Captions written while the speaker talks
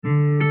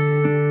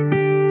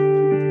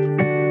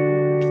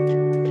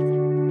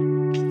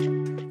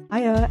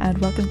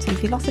welcome to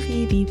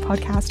Philosophy, the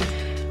podcast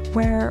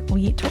where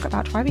we talk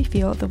about why we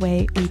feel the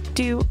way we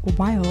do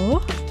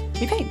while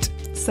we paint.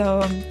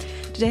 So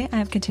today I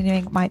am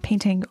continuing my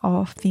painting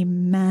of the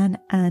man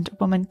and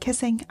woman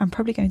kissing. I'm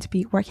probably going to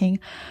be working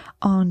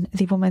on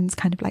the woman's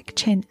kind of like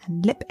chin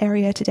and lip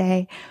area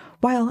today,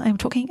 while I'm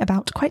talking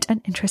about quite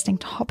an interesting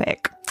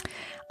topic.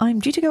 I'm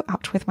due to go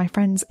out with my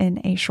friends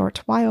in a short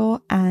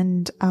while,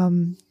 and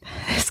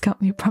this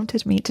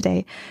prompted me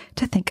today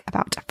to think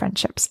about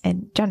friendships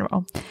in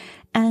general.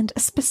 And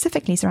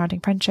specifically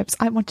surrounding friendships,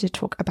 I wanted to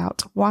talk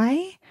about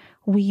why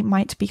we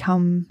might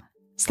become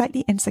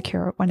slightly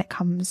insecure when it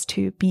comes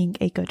to being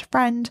a good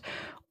friend,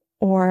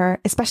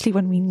 or especially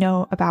when we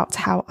know about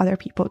how other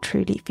people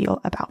truly feel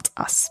about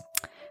us.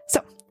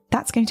 So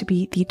that's going to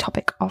be the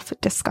topic of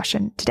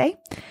discussion today.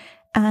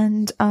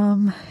 And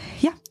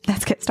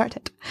let's get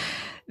started.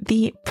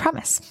 The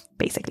premise,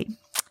 basically,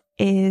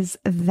 is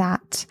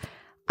that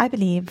I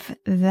believe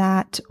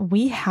that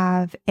we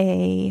have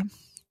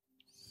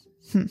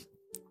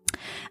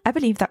I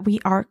believe that we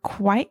are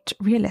quite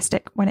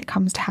realistic when it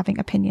comes to having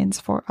opinions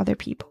for other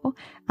people,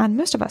 and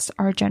most of us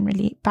are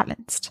generally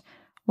balanced.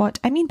 What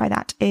I mean by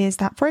that is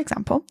that, for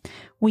example,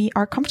 we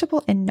are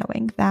comfortable in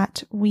knowing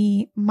that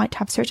we might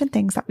have certain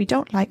things that we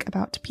don't like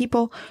about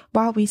people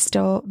while we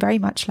still very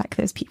much like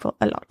those people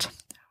a lot.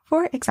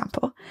 For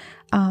example,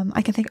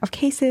 I can think of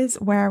cases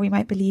where we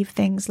might believe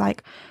things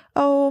like,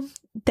 oh,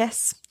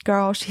 this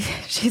girl,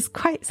 she's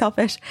quite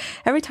selfish.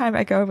 Every time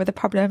I go with a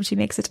problem, she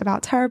makes it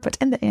about her. But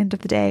in the end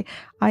of the day,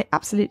 I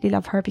absolutely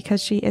love her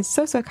because she is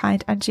so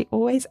kind, and she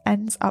always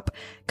ends up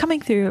coming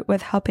through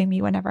with helping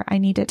me whenever I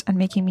need it and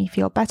making me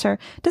feel better,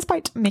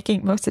 despite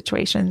making most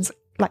situations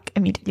like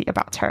immediately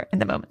about her in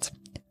the moment.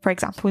 For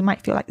example, we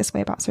might feel like this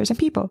way about certain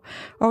people,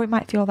 or we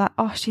might feel that,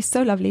 oh, she's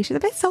so lovely. She's a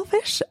bit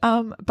selfish,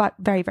 but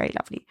very, very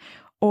lovely.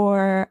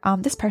 Or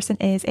this person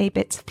is a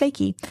bit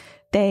flaky.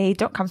 They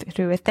don't come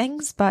through with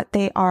things, but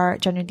they are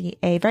generally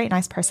a very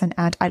nice person,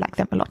 and I like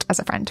them a lot as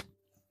a friend.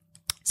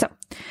 So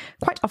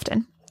quite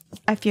often,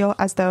 I feel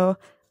as though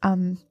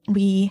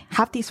we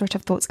have these sort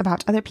of thoughts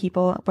about other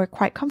people. We're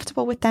quite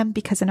comfortable with them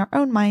because in our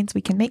own minds,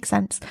 we can make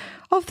sense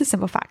of the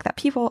simple fact that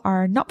people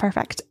are not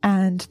perfect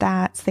and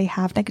that they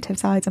have negative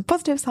sides and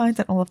positive sides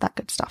and all of that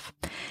good stuff.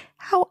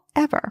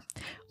 However,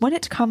 when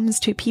it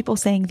comes to people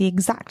saying the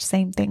exact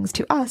same things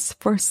to us,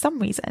 for some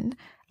reason,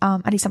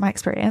 at least in my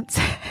experience,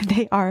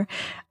 they are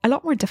a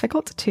lot more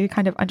difficult to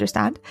kind of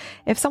understand.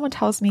 If someone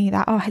tells me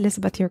that, oh,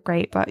 Elizabeth, you're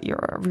great, but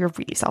you're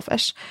really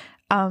selfish,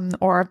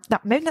 or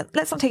that, maybe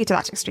let's not take it to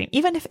that extreme.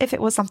 Even if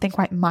it was something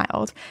quite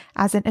mild,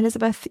 as in,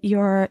 Elizabeth,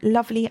 you're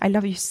lovely, I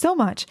love you so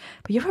much,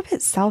 but you're a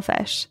bit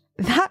selfish.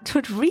 That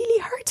would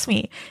really hurt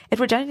me. It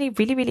would generally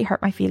really, really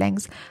hurt my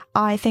feelings.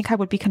 I think I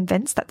would be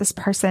convinced that this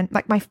person,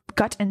 like my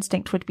gut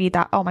instinct would be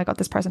that, oh my God,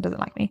 this person doesn't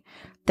like me.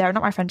 They're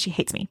not my friend. She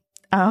hates me.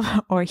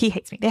 Or he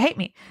hates me. They hate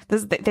me.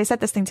 They said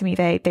this thing to me.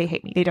 They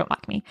hate me. They don't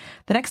like me.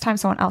 The next time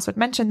someone else would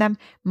mention them,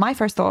 my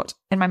first thought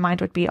in my mind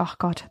would be, oh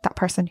God, that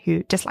person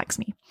who dislikes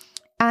me.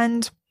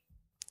 And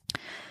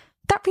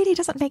that really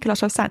doesn't make a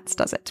lot of sense,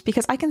 does it?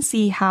 Because I can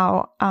see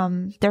how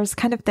there's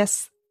kind of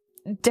this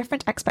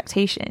different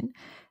expectation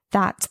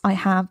that I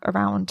have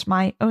around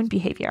my own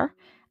behavior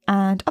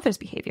and others'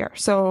 behavior.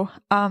 So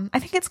I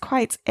think it's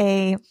quite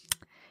a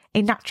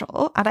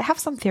natural, and I have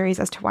some theories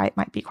as to why it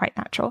might be quite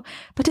natural,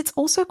 but it's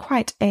also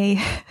quite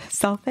a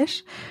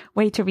selfish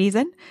way to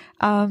reason.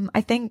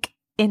 I think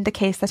in the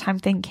case that I'm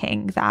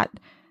thinking that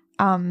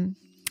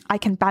I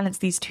can balance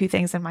these two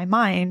things in my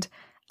mind,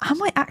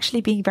 am I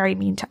actually being very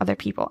mean to other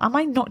people? Am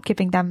I not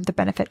giving them the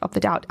benefit of the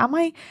doubt? Am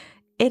I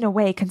in a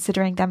way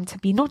considering them to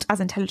be not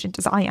as intelligent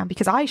as I am?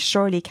 Because I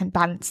surely can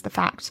balance the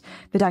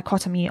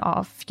dichotomy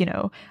of,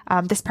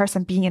 this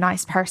person being a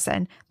nice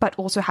person, but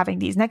also having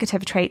these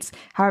negative traits.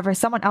 However,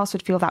 someone else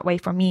would feel that way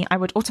for me. I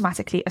would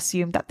automatically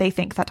assume that they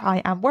think that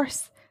I am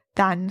worse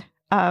than,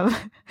 they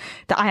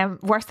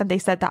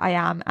said that I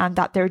am, and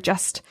that they're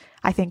just,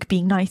 I think,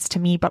 being nice to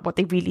me, but what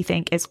they really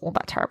think is all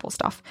that terrible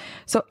stuff.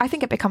 So I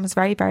think it becomes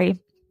very, very,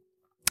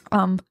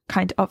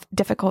 kind of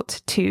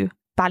difficult to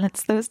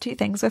balance those two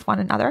things with one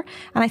another.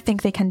 And I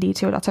think they can lead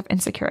to a lot of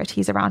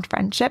insecurities around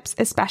friendships,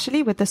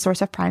 especially with the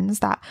sort of friends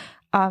that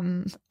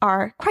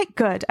are quite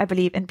good, I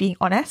believe, in being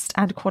honest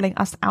and calling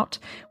us out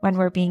when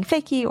we're being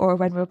flaky, or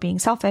when we're being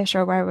selfish,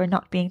 or where we're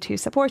not being too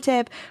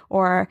supportive,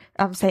 or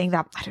saying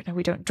that, I don't know,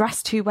 we don't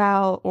dress too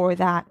well, or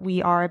that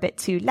we are a bit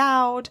too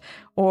loud,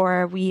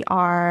 or we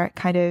are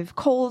kind of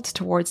cold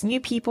towards new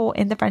people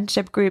in the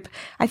friendship group.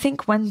 I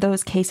think when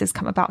those cases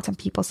come about and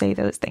people say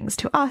those things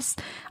to us,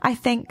 I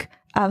think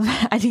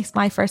at least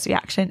my first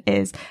reaction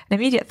is an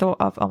immediate thought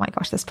of, oh my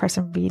gosh, this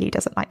person really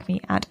doesn't like me,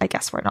 and I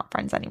guess we're not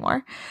friends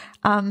anymore.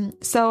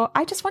 So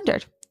I just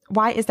wondered,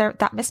 why is there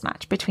that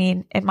mismatch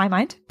between, in my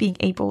mind, being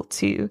able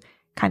to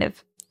kind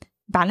of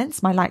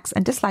balance my likes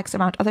and dislikes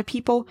around other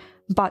people,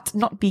 but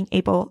not being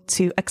able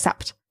to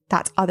accept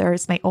that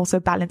others may also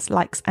balance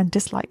likes and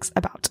dislikes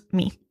about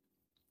me?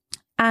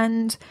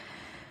 And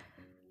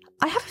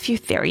I have a few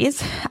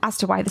theories as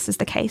to why this is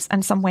the case,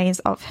 and some ways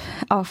of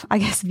I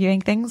guess,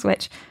 viewing things,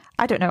 which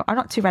I don't know, are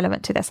not too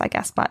relevant to this, I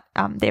guess, but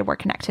they were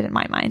connected in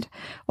my mind.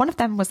 One of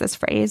them was this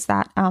phrase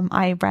that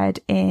I read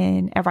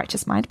in A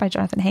Righteous Mind by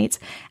Jonathan Haidt,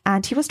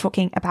 and he was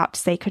talking about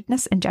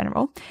sacredness in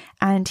general.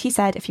 And he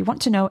said, if you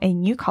want to know a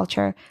new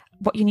culture,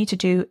 what you need to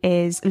do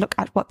is look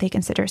at what they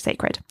consider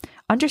sacred.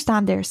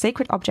 Understand their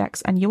sacred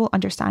objects, and you will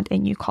understand a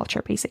new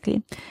culture,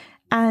 basically.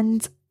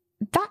 And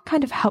that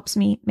kind of helps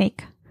me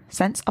make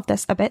sense of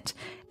this a bit,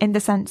 in the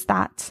sense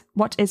that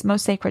what is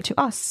most sacred to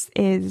us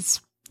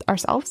is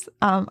ourselves.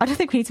 I don't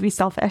think we need to be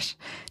selfish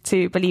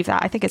to believe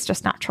that. I think it's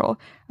just natural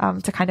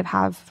to kind of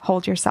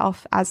hold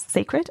yourself as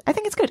sacred. I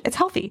think it's good. It's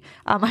healthy.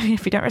 I mean,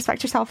 if you don't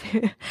respect yourself,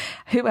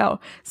 who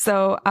will?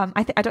 So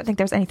I don't think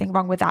there's anything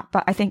wrong with that.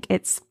 But I think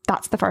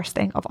that's the first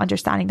thing of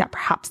understanding that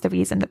perhaps the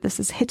reason that this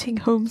is hitting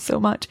home so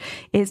much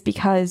is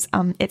because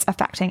it's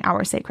affecting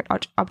our sacred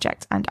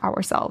object and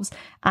ourselves,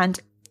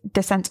 and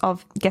the sense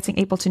of getting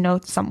able to know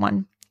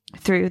someone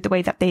through the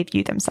way that they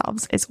view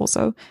themselves is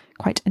also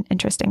quite an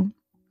interesting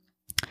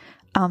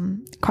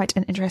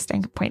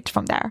point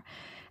from there.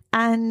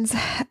 And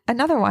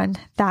another one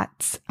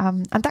that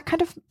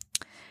kind of,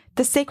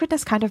 the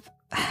sacredness kind of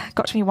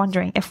got me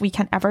wondering if we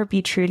can ever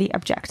be truly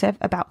objective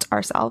about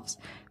ourselves,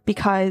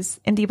 because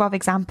in the above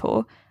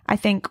example, I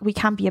think we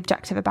can be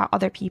objective about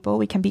other people.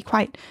 We can be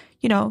quite,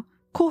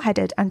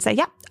 cool-headed and say,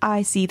 yeah,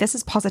 I see this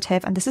is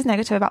positive and this is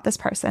negative about this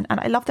person, and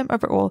I love them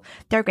overall.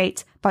 They're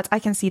great, but I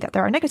can see that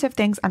there are negative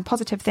things and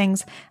positive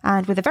things.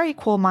 And with a very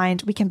cool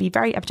mind, we can be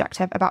very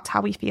objective about how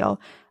we feel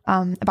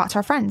about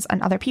our friends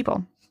and other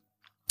people.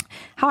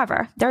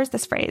 However, there is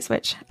this phrase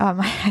which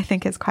I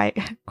think is quite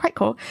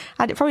cool,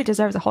 and it probably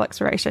deserves a whole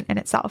exploration in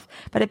itself.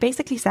 But it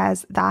basically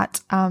says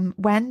that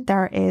when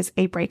there is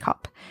a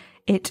breakup,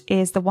 it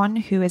is the one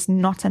who is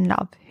not in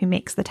love who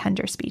makes the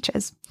tender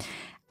speeches.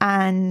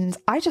 And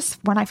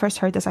when I first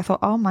heard this, I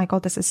thought, oh my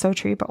God, this is so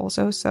true, but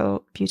also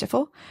so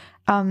beautiful,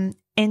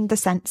 in the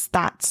sense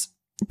that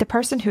the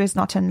person who is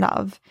not in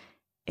love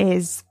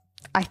is,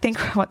 I think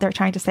what they're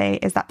trying to say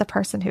is that the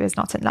person who is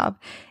not in love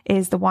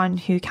is the one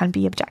who can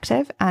be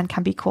objective and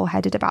can be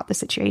cool-headed about the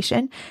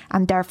situation,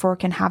 and therefore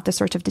can have the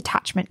sort of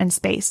detachment and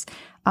space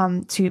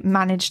to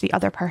manage the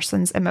other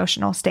person's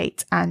emotional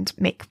state and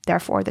make,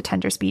 therefore, the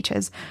tender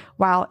speeches,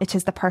 while it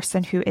is the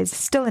person who is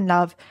still in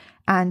love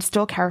and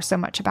still cares so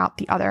much about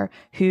the other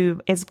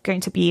who is going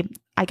to be,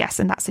 I guess,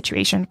 in that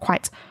situation,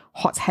 quite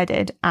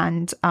hot-headed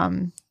and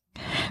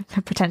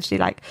potentially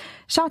like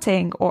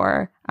shouting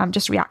or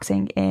just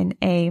reacting in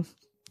a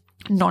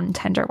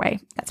non-tender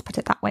way. Let's put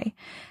it that way.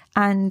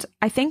 And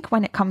I think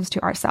when it comes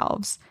to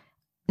ourselves,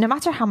 no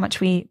matter how much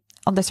we,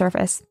 on the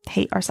surface,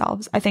 hate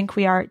ourselves, I think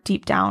we are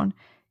deep down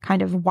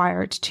kind of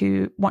wired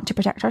to want to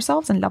protect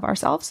ourselves and love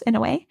ourselves in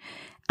a way.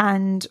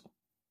 And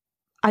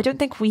I don't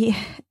think we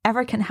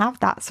ever can have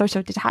that sort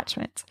of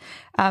detachment.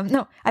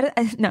 No,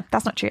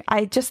 that's not true.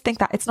 I just think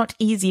that it's not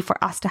easy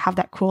for us to have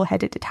that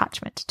cool-headed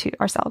detachment to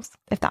ourselves,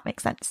 if that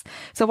makes sense.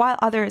 So while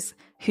others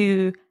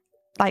who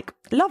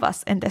love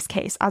us in this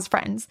case as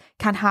friends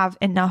can have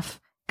enough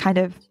kind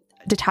of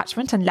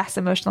detachment and less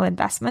emotional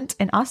investment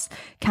in us,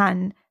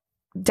 can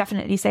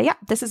definitely say, yeah,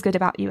 this is good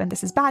about you and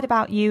this is bad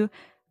about you.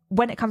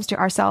 When it comes to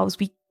ourselves,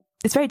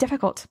 it's very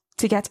difficult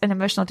to get an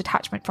emotional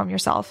detachment from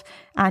yourself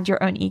and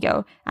your own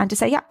ego, and to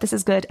say, yeah, this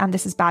is good and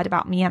this is bad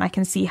about me, and I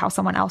can see how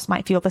someone else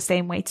might feel the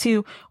same way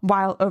too,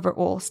 while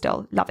overall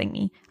still loving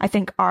me. I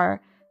think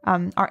our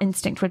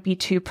instinct would be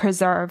to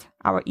preserve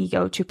our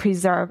ego, to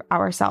preserve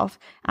ourselves,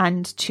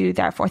 and to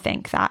therefore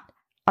think that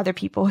other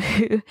people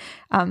who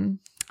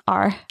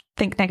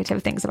think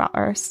negative things about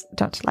us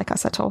don't like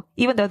us at all,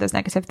 even though those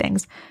negative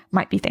things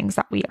might be things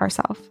that we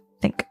ourselves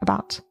think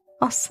about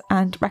us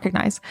and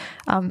recognize,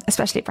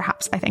 especially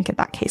perhaps I think in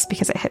that case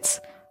because it hits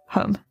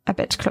home a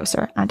bit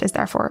closer and is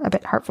therefore a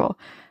bit hurtful.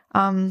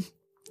 Oh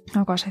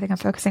gosh, I think I'm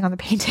focusing on the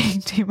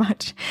painting too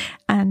much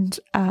and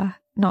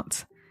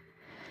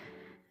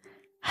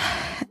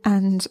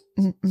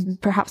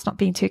perhaps not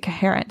being too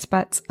coherent,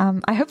 but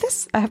I hope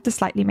this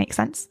slightly makes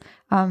sense,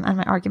 and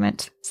my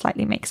argument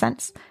slightly makes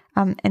sense,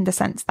 in the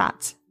sense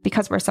that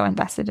because we're so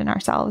invested in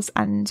ourselves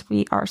and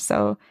we are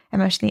so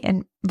emotionally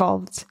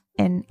involved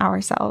in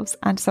ourselves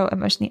and so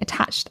emotionally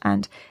attached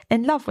and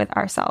in love with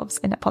ourselves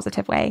in a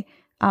positive way,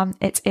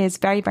 it is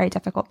very, very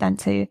difficult then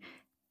to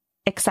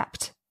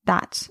accept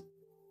that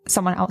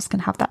someone else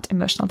can have that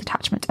emotional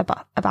detachment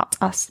about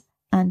us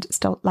and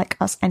still like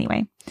us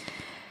anyway.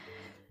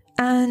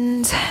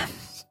 And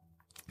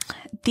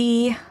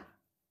the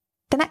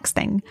next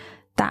thing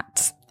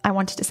that I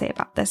wanted to say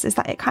about this is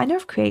that it kind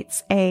of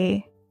creates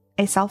a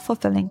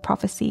self-fulfilling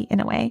prophecy in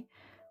a way,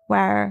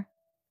 where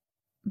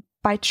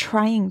by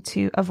trying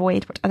to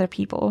avoid what other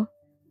people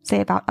say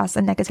about us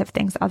and negative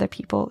things that other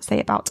people say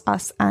about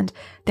us, and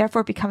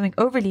therefore becoming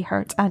overly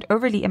hurt and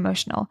overly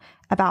emotional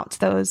about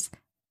those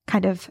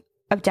kind of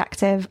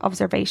objective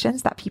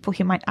observations that people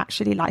who might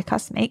actually like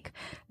us make,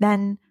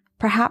 then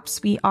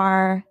perhaps we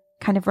are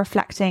kind of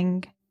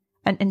reflecting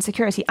an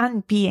insecurity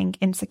and being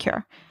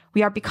insecure.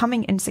 We are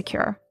becoming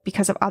insecure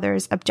because of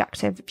others'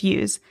 objective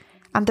views.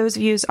 And those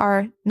views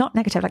are not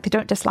negative, like they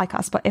don't dislike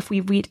us, but if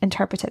we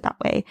interpret it that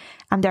way,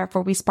 and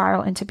therefore we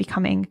spiral into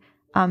becoming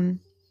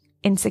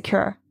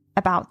insecure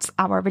about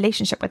our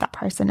relationship with that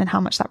person and how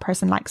much that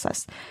person likes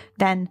us,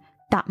 then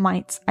that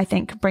might, I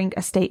think, bring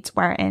a state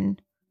wherein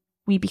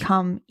we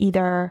become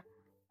either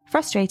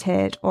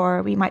frustrated,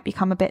 or we might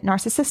become a bit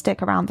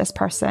narcissistic around this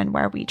person,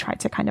 where we try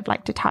to kind of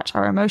like detach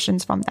our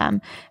emotions from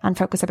them and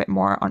focus a bit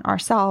more on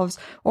ourselves.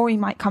 Or we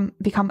might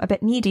become a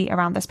bit needy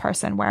around this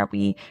person, where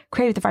we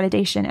crave the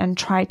validation and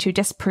try to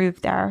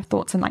disprove their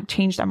thoughts and like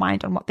change their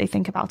mind on what they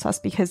think about us,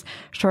 because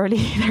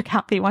surely there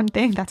can't be one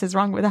thing that is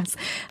wrong with us.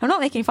 I'm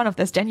not making fun of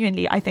this.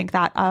 Genuinely, I think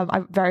that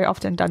I've very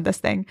often done this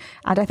thing,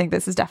 and I think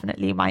this is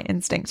definitely my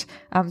instinct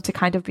to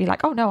kind of be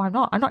like, oh no,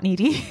 I'm not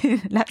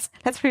needy. let's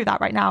prove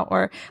that right now.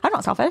 Or I'm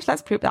not selfish.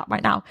 Let's prove that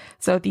right now.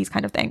 So these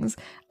kind of things.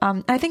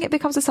 And I think it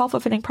becomes a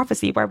self-fulfilling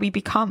prophecy, where we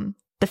become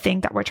the thing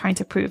that we're trying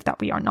to prove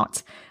that we are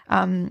not.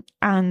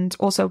 And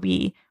also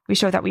we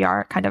show that we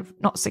are kind of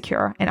not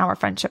secure in our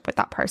friendship with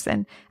that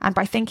person. And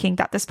by thinking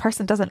that this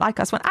person doesn't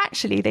like us when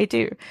actually they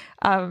do,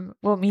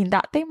 will mean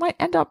that they might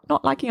end up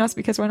not liking us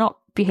because we're not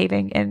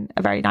behaving in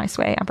a very nice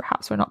way. And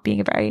perhaps we're not being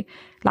a very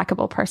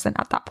likable person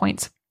at that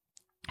point.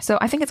 So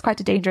I think it's quite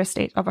a dangerous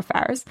state of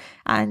affairs,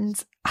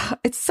 and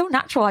it's so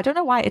natural. I don't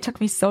know why it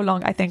took me so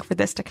long, I think, for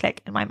this to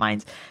click in my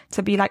mind,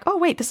 to be like, oh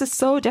wait, this is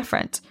so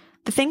different.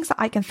 The things that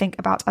I can think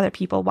about other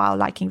people while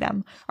liking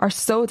them are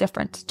so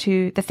different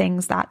to the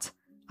things that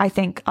I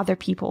think other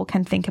people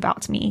can think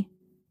about me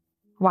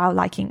while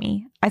liking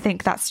me. I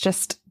think that's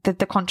just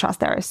the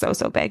contrast there is so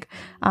big.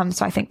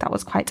 So I think that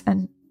was quite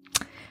an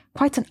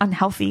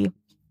unhealthy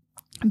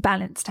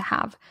balance to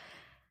have.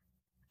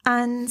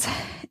 And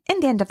in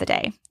the end of the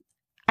day,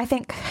 I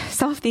think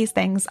some of these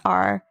things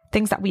are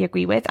things that we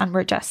agree with, and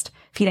we're just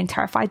feeling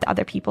terrified that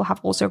other people have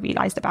also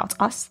realized about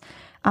us.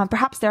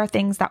 Perhaps there are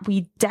things that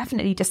we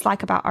definitely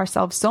dislike about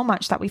ourselves so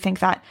much that we think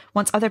that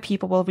once other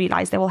people will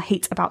realize, they will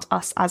hate about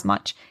us as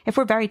much. If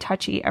we're very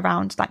touchy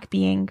around like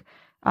being,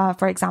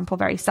 for example,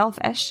 very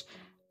selfish,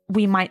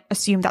 we might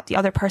assume that the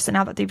other person,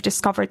 now that they've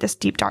discovered this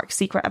deep, dark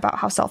secret about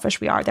how selfish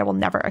we are, they will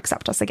never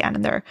accept us again.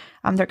 And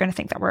they're going to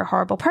think that we're a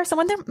horrible person,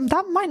 when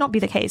that might not be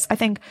the case. I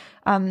think,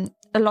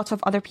 a lot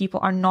of other people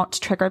are not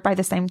triggered by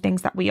the same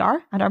things that we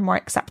are, and are more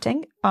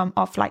accepting,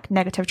 of like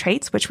negative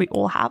traits, which we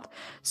all have.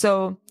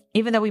 So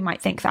even though we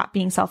might think that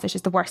being selfish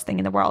is the worst thing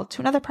in the world,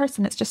 to another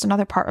person, it's just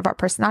another part of our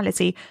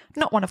personality,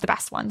 not one of the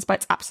best ones, but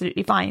it's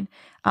absolutely fine.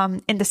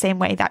 In the same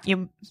way that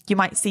you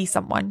might see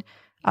someone,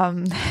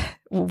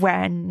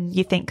 when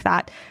you think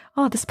that,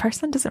 oh, this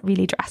person doesn't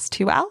really dress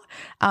too well.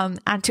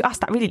 And to us,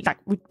 that really, like,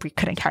 we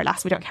couldn't care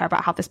less. We don't care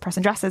about how this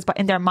person dresses, but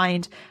in their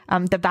mind,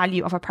 the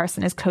value of a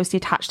person is closely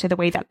attached to the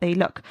way that they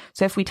look.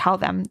 So if we tell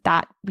them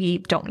that we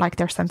don't like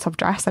their sense of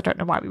dress, I don't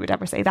know why we would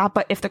ever say that,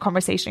 but if the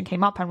conversation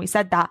came up and we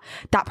said that,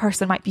 that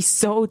person might be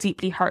so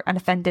deeply hurt and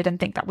offended and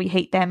think that we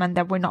hate them and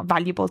that we're not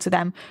valuable to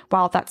them,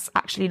 while that's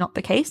actually not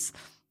the case.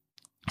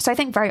 So I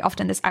think very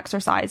often this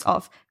exercise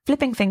of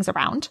flipping things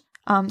around,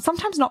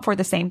 sometimes not for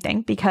the same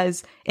thing,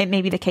 because it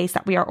may be the case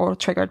that we are all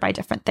triggered by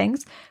different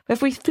things. But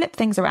if we flip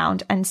things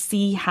around and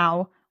see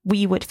how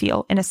we would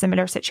feel in a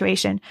similar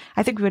situation,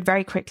 I think we would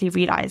very quickly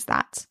realize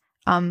that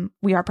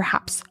we are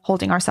perhaps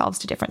holding ourselves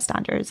to different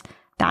standards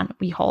than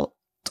we hold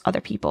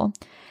other people.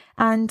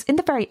 And in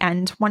the very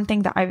end, one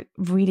thing that I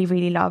really,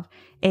 really love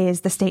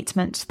is the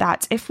statement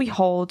that if we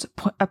hold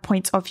a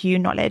point of view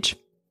knowledge,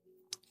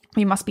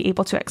 we must be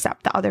able to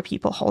accept that other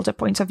people hold a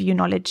point of view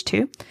knowledge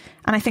too.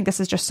 And I think this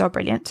is just so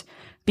brilliant,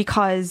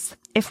 because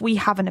if we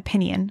have an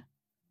opinion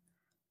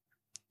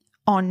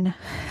on,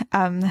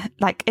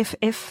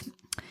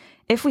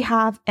 if we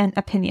have an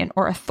opinion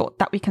or a thought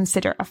that we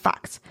consider a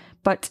fact,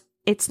 but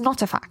it's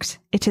not a fact,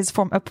 it is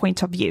from a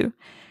point of view,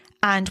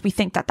 and we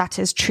think that that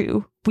is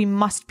true, we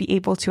must be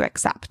able to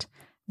accept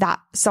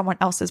that someone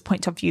else's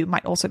point of view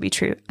might also be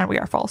true and we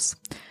are false.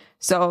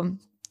 So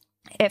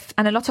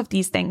and a lot of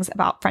these things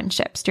about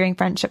friendships, during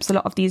friendships, a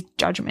lot of these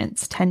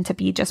judgments tend to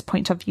be just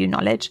point of view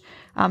knowledge.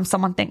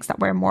 Someone thinks that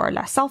we're more or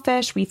less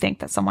selfish. We think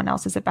that someone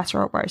else is a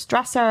better or worse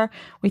dresser.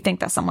 We think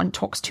that someone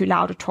talks too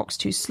loud or talks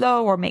too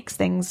slow, or makes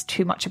things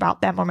too much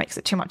about them, or makes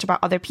it too much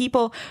about other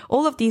people.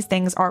 All of these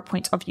things are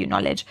point of view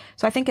knowledge.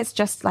 So I think it's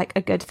just like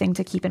a good thing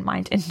to keep in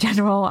mind in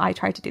general. I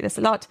try to do this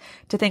a lot,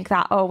 to think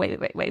that, oh,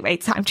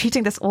 wait. So I'm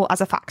treating this all as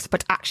a fact,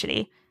 but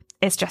actually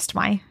it's just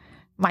my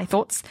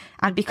thoughts.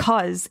 And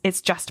because it's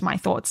just my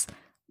thoughts,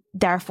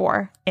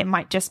 therefore it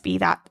might just be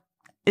that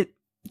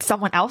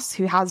someone else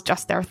who has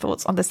just their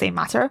thoughts on the same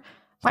matter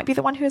might be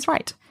the one who is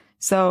right.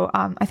 So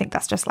I think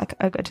that's just like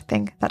a good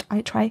thing that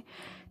I try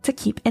to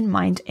keep in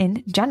mind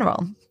in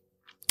general.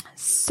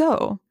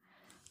 So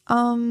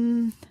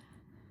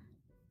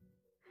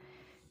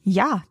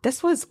yeah,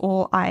 this was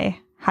all I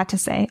had to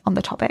say on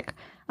the topic.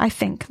 I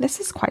think this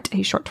is quite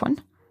a short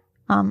one.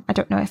 I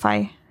don't know if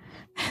I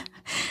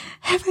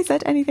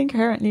said anything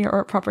coherently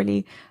or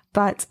properly,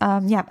 but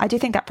yeah, I do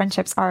think that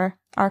friendships are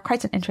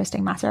quite an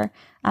interesting matter,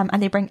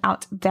 and they bring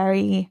out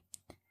I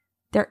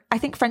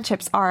think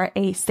friendships are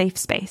a safe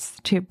space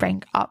to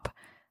bring up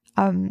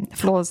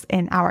flaws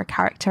in our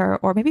character,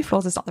 or maybe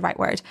flaws is not the right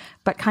word,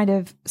 but kind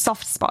of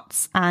soft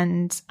spots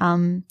and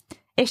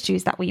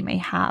issues that we may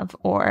have,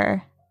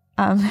 or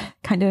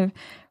kind of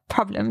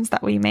problems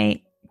that we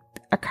may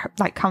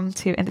come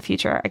to in the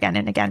future again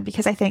and again.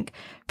 Because I think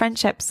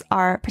friendships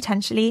are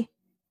potentially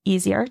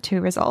easier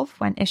to resolve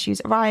when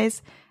issues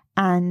arise,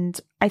 and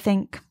I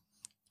think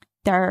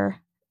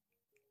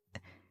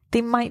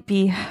they might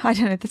be, I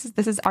don't know,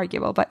 this is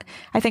arguable, but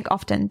I think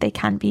often they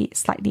can be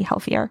slightly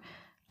healthier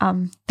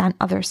than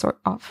other sort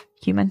of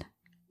human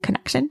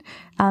connection.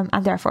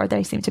 And therefore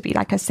they seem to be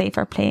like a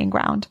safer playing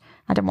ground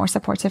and a more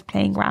supportive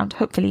playing ground,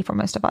 hopefully for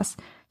most of us,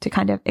 to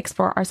kind of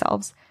explore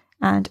ourselves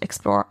and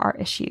explore our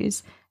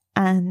issues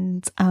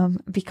and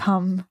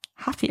become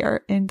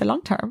happier in the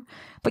long term.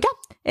 But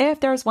yeah, if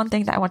there's one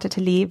thing that I wanted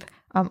to leave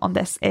on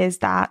this, is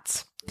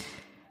that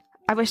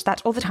I wish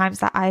that all the times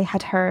that I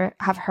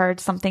have heard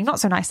something not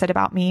so nice said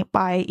about me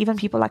by even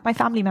people like my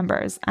family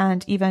members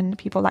and even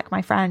people like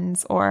my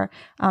friends or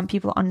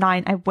people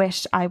online, I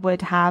wish I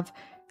would have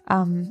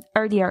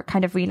earlier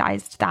kind of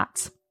realized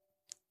that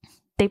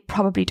they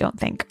probably don't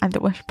think I'm the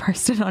worst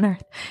person on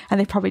earth, and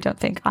they probably don't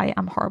think I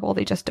am horrible.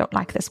 They just don't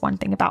like this one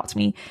thing about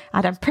me.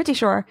 And I'm pretty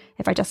sure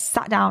if I just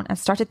sat down and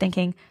started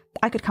thinking,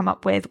 I could come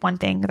up with one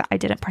thing that I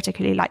didn't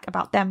particularly like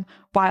about them,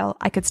 while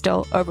I could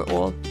still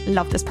overall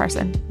love this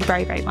person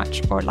very, very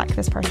much, or like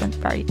this person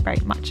very, very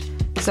much.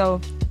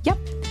 So, yep.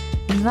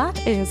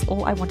 That is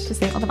all I wanted to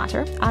say on the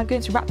matter. I'm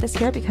going to wrap this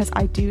here because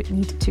I do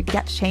need to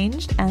get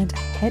changed and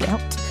head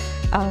out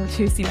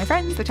to see my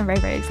friends, which I'm very,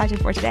 very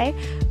excited for today.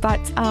 But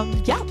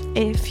yeah,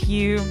 if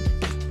you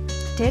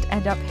did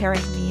end up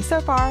hearing me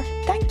so far,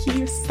 thank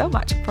you so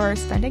much for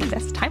spending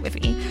this time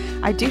with me.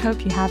 I do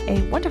hope you have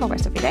a wonderful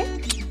rest of your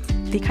day.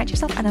 Be kind to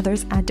yourself and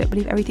others, and don't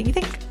believe everything you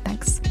think.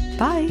 Thanks.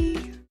 Bye.